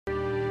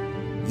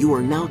You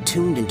are now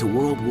tuned into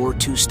World War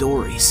II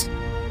stories.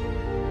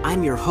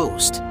 I'm your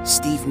host,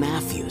 Steve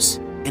Matthews,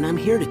 and I'm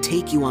here to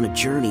take you on a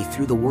journey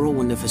through the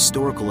whirlwind of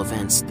historical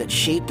events that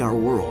shaped our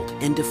world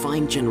and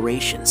defined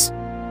generations.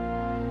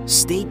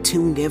 Stay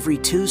tuned every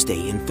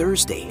Tuesday and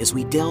Thursday as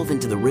we delve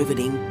into the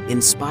riveting,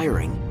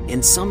 inspiring,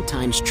 and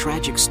sometimes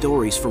tragic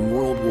stories from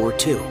World War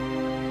II.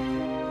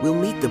 We'll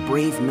meet the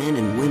brave men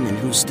and women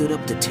who stood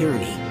up to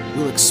tyranny,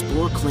 we'll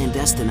explore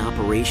clandestine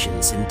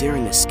operations and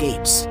daring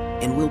escapes,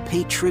 and we'll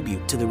pay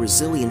tribute to the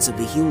resilience of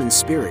the human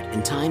spirit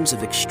in times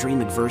of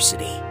extreme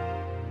adversity.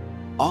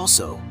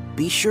 Also,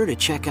 be sure to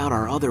check out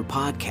our other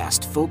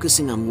podcast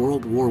focusing on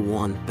World War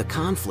I, the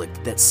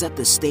conflict that set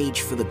the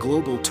stage for the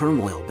global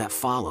turmoil that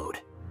followed.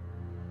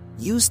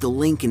 Use the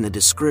link in the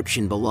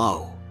description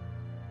below.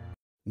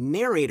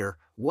 Narrator,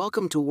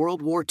 welcome to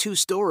World War II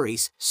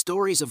Stories,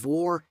 Stories of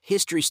War,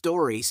 History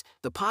Stories,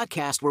 the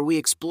podcast where we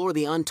explore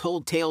the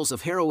untold tales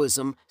of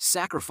heroism,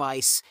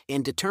 sacrifice,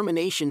 and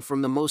determination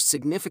from the most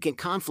significant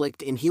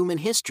conflict in human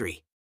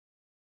history.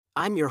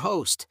 I'm your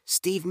host,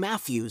 Steve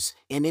Matthews,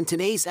 and in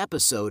today's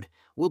episode,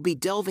 we'll be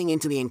delving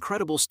into the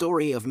incredible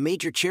story of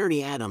Major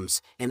Charity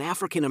Adams, an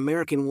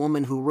African-American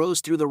woman who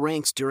rose through the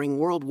ranks during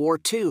World War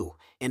II,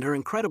 and her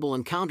incredible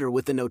encounter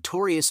with the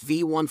notorious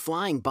V-1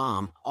 flying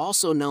bomb,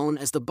 also known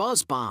as the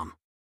Buzz Bomb.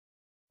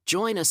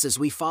 Join us as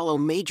we follow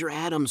Major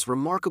Adams'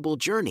 remarkable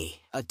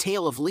journey, a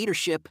tale of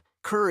leadership,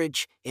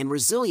 courage, and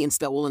resilience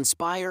that will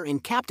inspire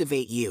and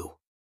captivate you.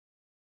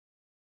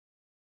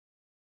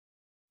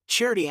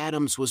 Charity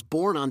Adams was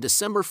born on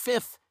December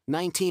 5,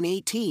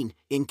 1918,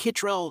 in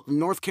Kittrell,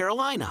 North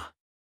Carolina.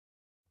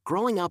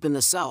 Growing up in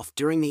the South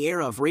during the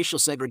era of racial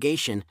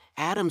segregation,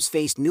 Adams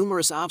faced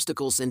numerous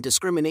obstacles and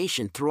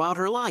discrimination throughout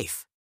her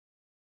life.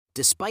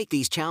 Despite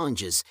these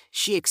challenges,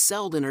 she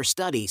excelled in her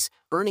studies,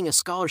 earning a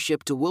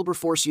scholarship to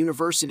Wilberforce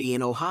University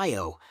in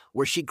Ohio,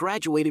 where she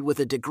graduated with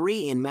a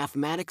degree in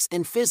mathematics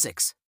and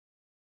physics.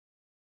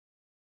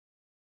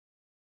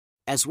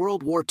 As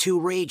World War II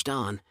raged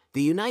on,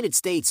 the United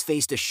States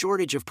faced a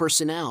shortage of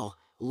personnel,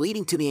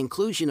 leading to the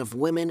inclusion of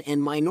women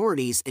and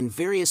minorities in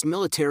various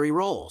military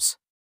roles.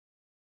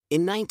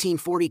 In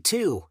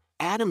 1942,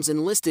 Adams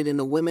enlisted in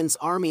the Women's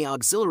Army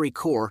Auxiliary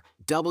Corps,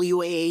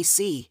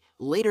 WAAC,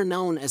 later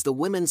known as the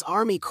Women's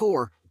Army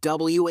Corps,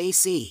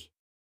 WAC.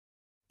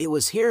 It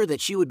was here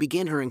that she would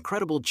begin her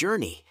incredible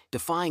journey,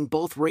 defying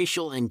both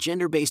racial and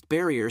gender-based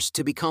barriers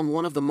to become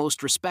one of the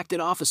most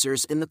respected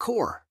officers in the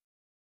Corps.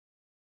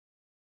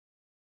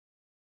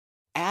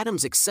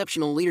 Adams'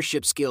 exceptional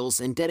leadership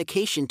skills and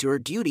dedication to her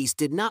duties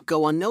did not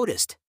go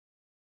unnoticed.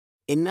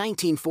 In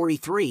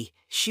 1943,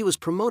 she was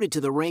promoted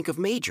to the rank of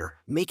major,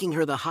 making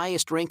her the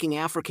highest-ranking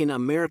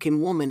African-American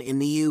woman in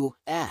the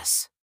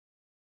U.S.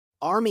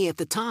 Army at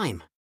the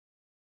time.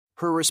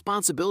 Her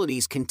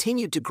responsibilities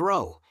continued to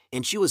grow,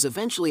 and she was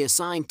eventually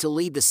assigned to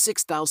lead the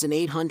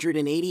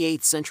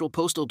 6,888th Central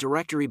Postal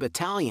Directory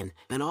Battalion,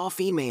 an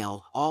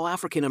all-female,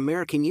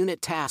 all-African-American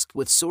unit tasked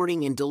with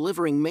sorting and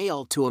delivering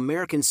mail to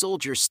American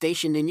soldiers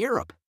stationed in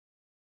Europe.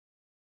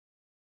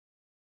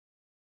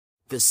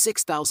 The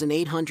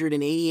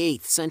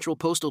 6,888th Central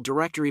Postal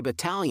Directory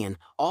Battalion,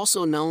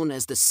 also known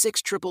as the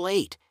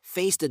 6888,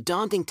 faced a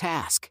daunting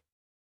task.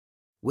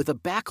 With a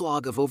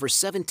backlog of over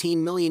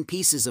 17 million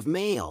pieces of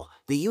mail,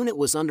 the unit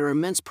was under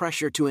immense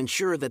pressure to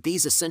ensure that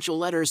these essential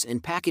letters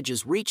and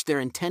packages reached their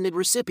intended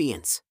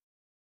recipients.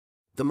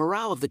 The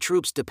morale of the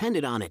troops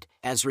depended on it,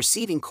 as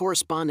receiving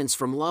correspondence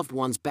from loved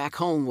ones back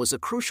home was a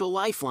crucial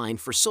lifeline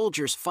for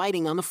soldiers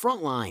fighting on the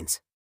front lines.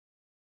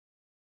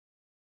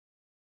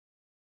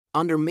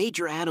 Under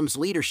Major Adams'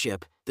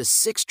 leadership, the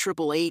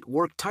 6888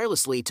 worked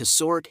tirelessly to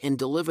sort and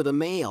deliver the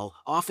mail,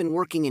 often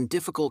working in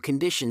difficult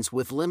conditions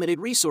with limited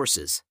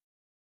resources.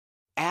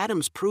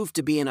 Adams proved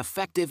to be an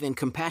effective and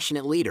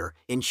compassionate leader,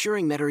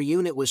 ensuring that her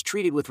unit was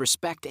treated with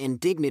respect and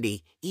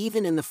dignity,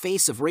 even in the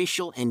face of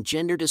racial and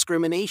gender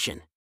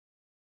discrimination.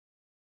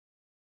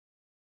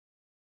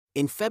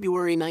 In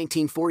February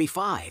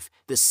 1945,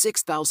 the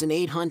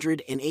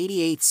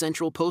 6,888th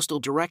Central Postal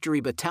Directory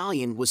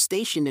Battalion was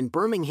stationed in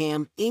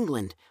Birmingham,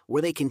 England,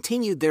 where they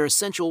continued their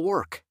essential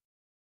work.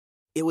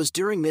 It was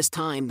during this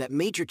time that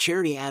Major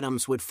Charity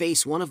Adams would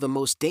face one of the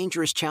most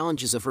dangerous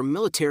challenges of her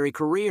military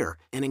career,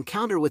 an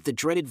encounter with the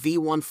dreaded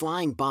V-1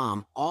 flying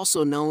bomb,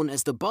 also known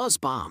as the Buzz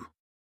Bomb.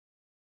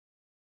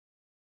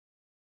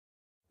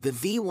 The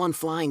V-1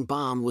 flying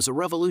bomb was a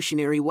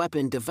revolutionary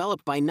weapon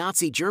developed by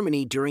Nazi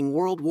Germany during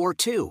World War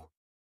II.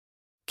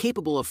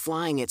 Capable of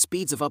flying at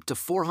speeds of up to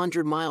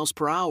 400 miles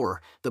per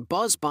hour, the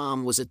Buzz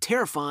Bomb was a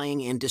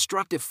terrifying and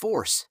destructive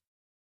force.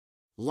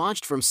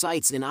 Launched from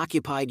sites in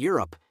occupied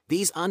Europe,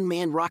 these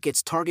unmanned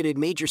rockets targeted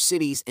major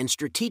cities and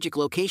strategic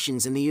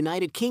locations in the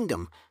United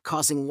Kingdom,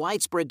 causing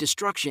widespread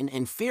destruction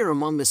and fear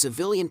among the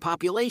civilian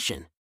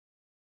population.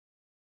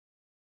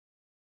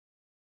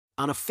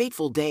 On a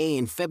fateful day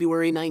in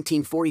February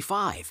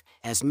 1945,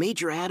 as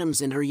Major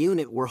Adams and her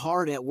unit were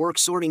hard at work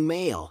sorting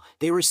mail,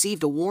 they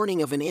received a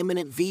warning of an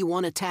imminent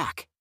V-1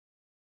 attack.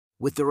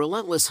 With the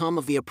relentless hum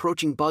of the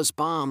approaching buzz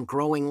bomb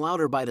growing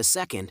louder by the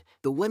second,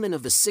 the women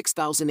of the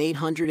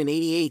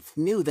 6,888th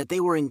knew that they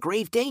were in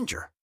grave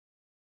danger.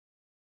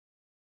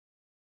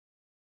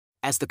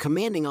 As the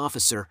commanding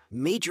officer,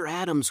 Major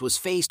Adams was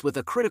faced with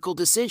a critical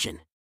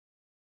decision.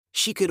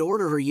 She could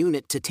order her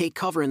unit to take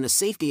cover in the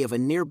safety of a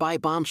nearby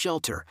bomb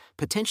shelter,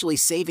 potentially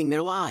saving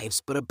their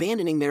lives but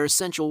abandoning their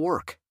essential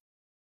work.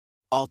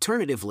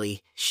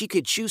 Alternatively, she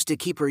could choose to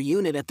keep her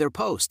unit at their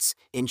posts,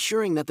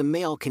 ensuring that the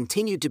mail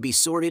continued to be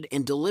sorted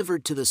and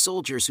delivered to the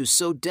soldiers who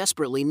so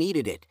desperately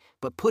needed it,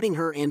 but putting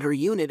her and her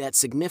unit at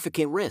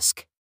significant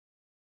risk.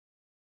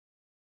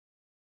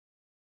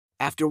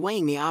 After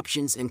weighing the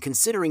options and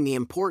considering the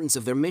importance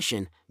of their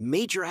mission,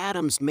 Major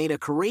Adams made a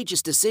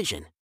courageous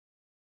decision.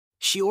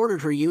 She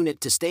ordered her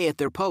unit to stay at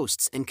their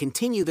posts and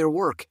continue their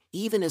work,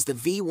 even as the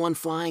V-1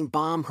 flying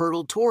bomb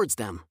hurtled towards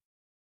them.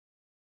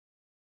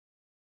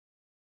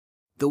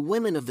 The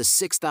women of the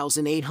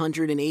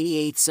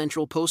 6,888th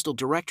Central Postal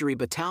Directory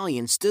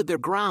Battalion stood their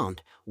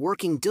ground,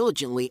 working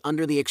diligently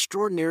under the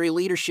extraordinary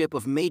leadership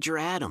of Major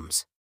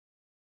Adams.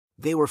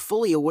 They were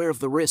fully aware of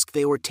the risk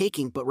they were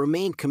taking but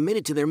remained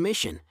committed to their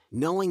mission,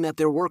 knowing that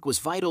their work was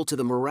vital to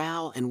the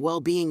morale and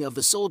well-being of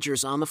the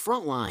soldiers on the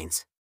front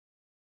lines.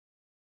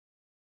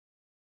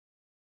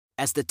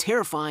 As the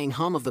terrifying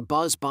hum of the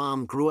buzz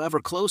bomb grew ever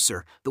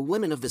closer, the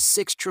women of the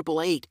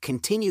 6,888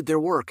 continued their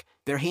work,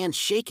 their hands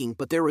shaking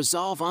but their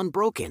resolve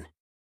unbroken.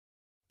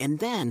 And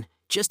then,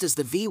 just as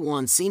the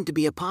V-1 seemed to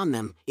be upon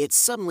them, it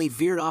suddenly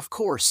veered off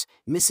course,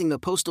 missing the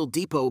postal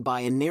depot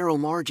by a narrow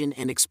margin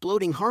and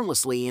exploding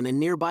harmlessly in a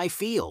nearby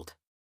field.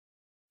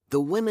 The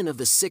women of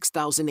the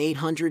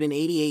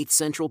 6,888th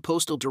Central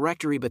Postal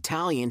Directory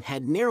Battalion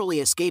had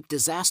narrowly escaped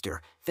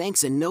disaster,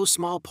 thanks in no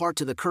small part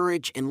to the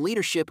courage and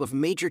leadership of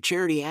Major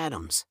Charity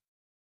Adams.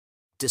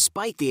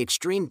 Despite the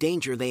extreme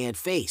danger they had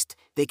faced,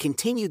 they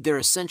continued their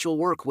essential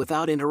work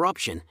without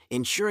interruption,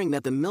 ensuring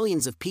that the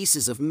millions of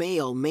pieces of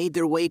mail made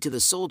their way to the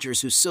soldiers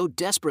who so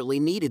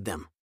desperately needed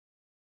them.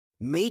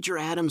 Major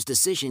Adams'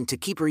 decision to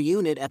keep her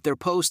unit at their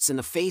posts in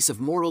the face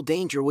of mortal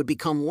danger would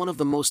become one of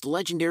the most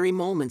legendary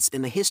moments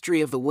in the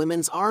history of the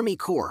Women's Army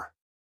Corps.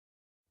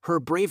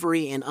 Her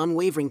bravery and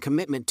unwavering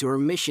commitment to her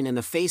mission in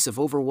the face of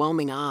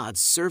overwhelming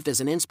odds served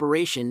as an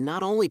inspiration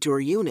not only to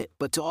her unit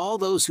but to all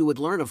those who would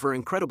learn of her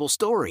incredible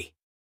story.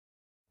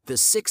 The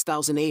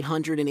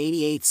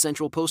 6,888th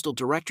Central Postal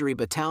Directory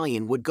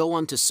Battalion would go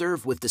on to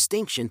serve with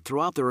distinction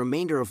throughout the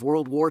remainder of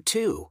World War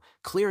II,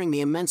 clearing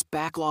the immense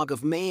backlog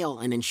of mail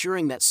and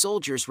ensuring that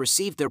soldiers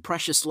received their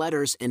precious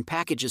letters and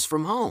packages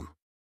from home.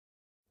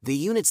 The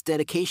unit's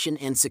dedication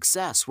and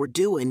success were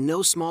due in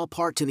no small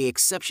part to the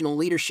exceptional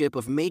leadership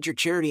of Major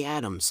Charity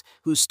Adams,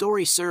 whose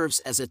story serves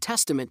as a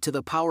testament to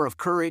the power of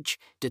courage,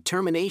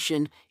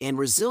 determination, and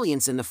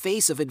resilience in the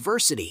face of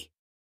adversity.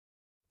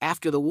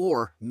 After the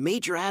war,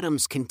 Major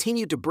Adams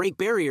continued to break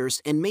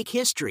barriers and make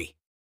history.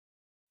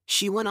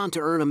 She went on to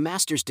earn a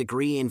master's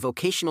degree in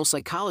vocational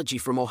psychology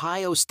from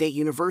Ohio State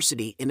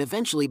University and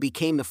eventually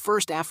became the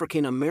first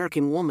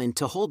African-American woman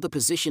to hold the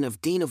position of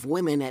Dean of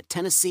Women at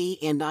Tennessee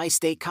and I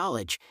State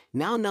College,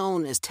 now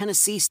known as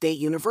Tennessee State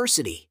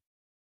University.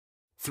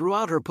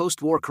 Throughout her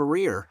post-war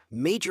career,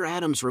 Major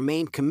Adams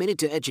remained committed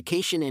to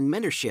education and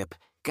mentorship,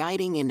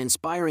 guiding and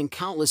inspiring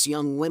countless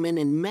young women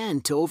and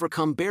men to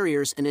overcome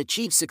barriers and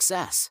achieve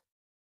success.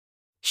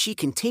 She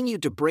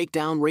continued to break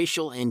down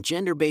racial and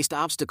gender-based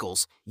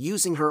obstacles,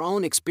 using her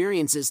own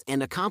experiences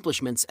and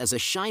accomplishments as a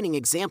shining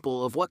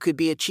example of what could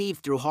be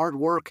achieved through hard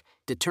work,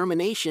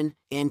 determination,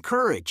 and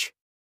courage.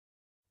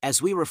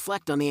 As we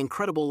reflect on the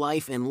incredible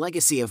life and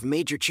legacy of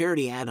Major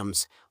Charity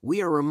Adams,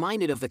 we are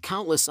reminded of the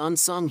countless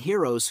unsung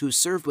heroes who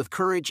served with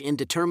courage and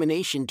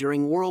determination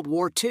during World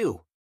War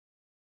II.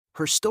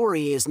 Her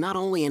story is not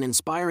only an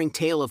inspiring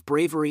tale of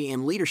bravery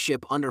and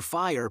leadership under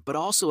fire but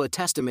also a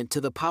testament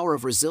to the power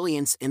of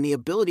resilience and the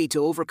ability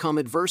to overcome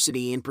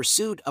adversity in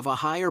pursuit of a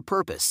higher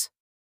purpose.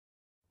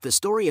 The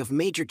story of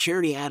Major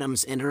Charity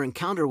Adams and her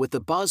encounter with the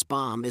buzz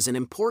bomb is an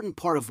important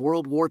part of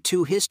World War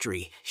II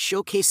history,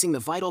 showcasing the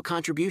vital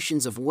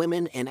contributions of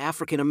women and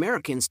African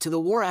Americans to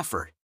the war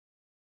effort.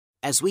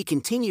 As we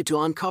continue to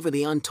uncover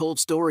the untold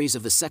stories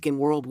of the Second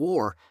World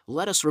War,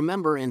 let us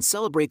remember and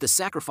celebrate the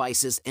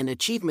sacrifices and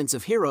achievements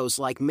of heroes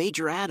like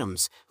Major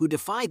Adams, who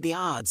defied the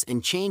odds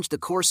and changed the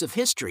course of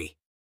history.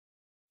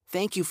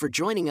 Thank you for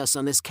joining us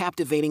on this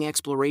captivating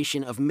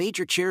exploration of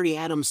Major Charity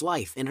Adams'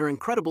 life and her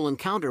incredible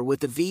encounter with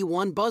the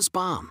V-1 buzz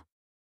bomb.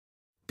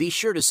 Be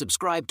sure to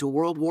subscribe to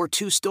World War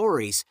II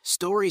Stories,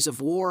 Stories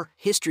of War,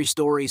 History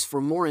Stories for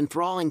more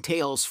enthralling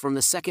tales from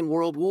the Second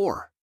World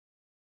War.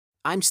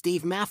 I'm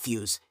Steve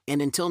Matthews,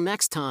 and until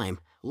next time,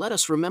 let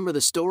us remember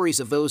the stories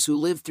of those who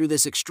lived through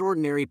this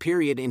extraordinary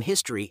period in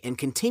history and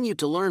continue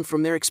to learn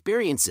from their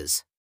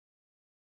experiences.